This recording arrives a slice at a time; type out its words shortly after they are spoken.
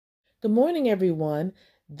Good morning, everyone.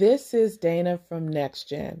 This is Dana from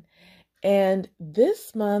NexGen, and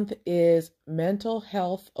this month is Mental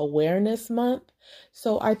Health Awareness Month.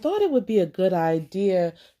 So I thought it would be a good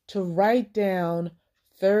idea to write down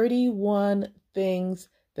 31 things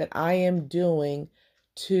that I am doing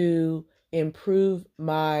to improve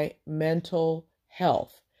my mental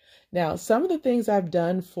health. Now, some of the things I've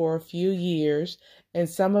done for a few years, and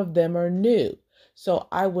some of them are new. So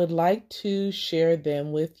I would like to share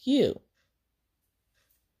them with you.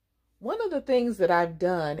 One of the things that I've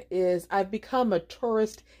done is I've become a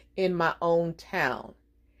tourist in my own town.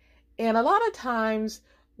 And a lot of times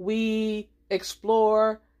we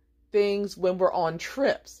explore things when we're on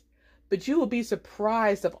trips, but you will be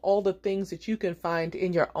surprised of all the things that you can find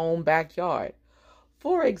in your own backyard.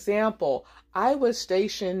 For example, I was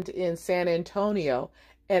stationed in San Antonio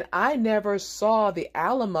and I never saw the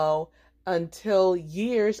Alamo until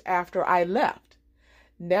years after I left.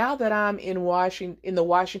 Now that I'm in the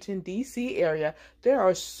Washington, D.C. area, there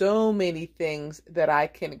are so many things that I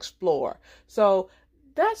can explore. So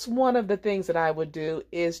that's one of the things that I would do,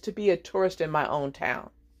 is to be a tourist in my own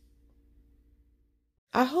town.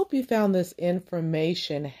 I hope you found this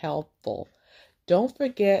information helpful. Don't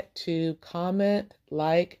forget to comment,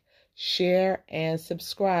 like, share, and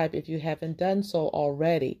subscribe if you haven't done so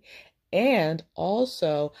already. And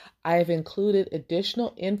also, I've included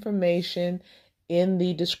additional information in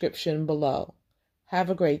the description below. Have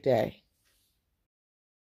a great day.